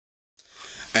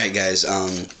Alright guys,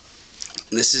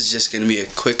 this is just going to be a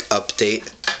quick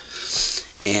update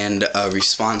and a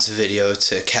response video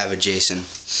to Cavajason.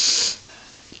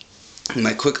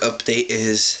 My quick update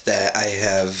is that I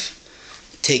have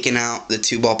taken out the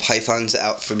 2-ball pythons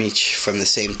out from the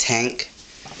same tank.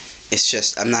 It's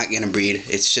just, I'm not going to breed.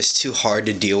 It's just too hard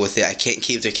to deal with it. I can't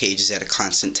keep their cages at a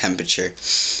constant temperature.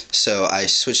 So I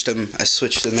switched them. I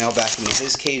switched the male back into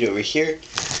his cage over here.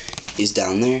 He's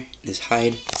down there in his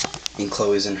hide, and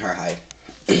Chloe's in her hide.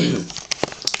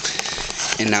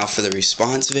 And now for the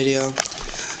response video.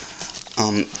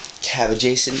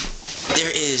 Cavajason,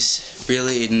 there is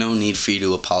really no need for you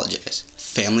to apologize.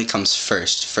 Family comes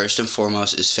first. First and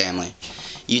foremost is family.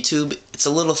 YouTube, it's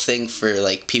a little thing for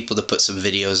like people to put some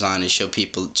videos on and show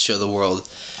the world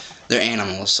their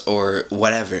animals or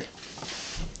whatever.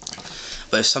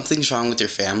 But if something's wrong with your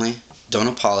family, don't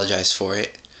apologize for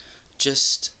it.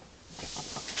 Just,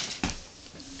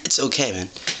 it's okay, man.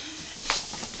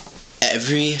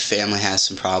 Every family has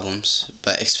some problems,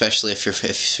 but especially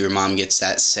if your mom gets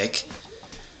that sick,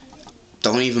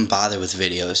 don't even bother with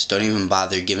videos. Don't even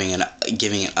bother giving an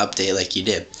update like you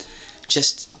did.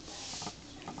 Just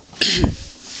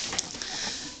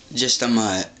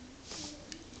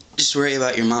worry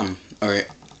about your mom.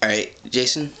 Alright,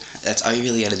 Jason, that's all you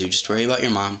really gotta do. Just worry about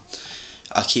your mom.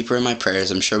 I'll keep her in my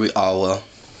prayers. I'm sure we all will.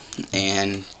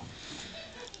 And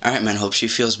alright, man, hope she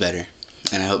feels better.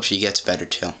 And I hope she gets better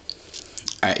too.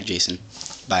 Alright, Jason.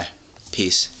 Bye.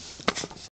 Peace.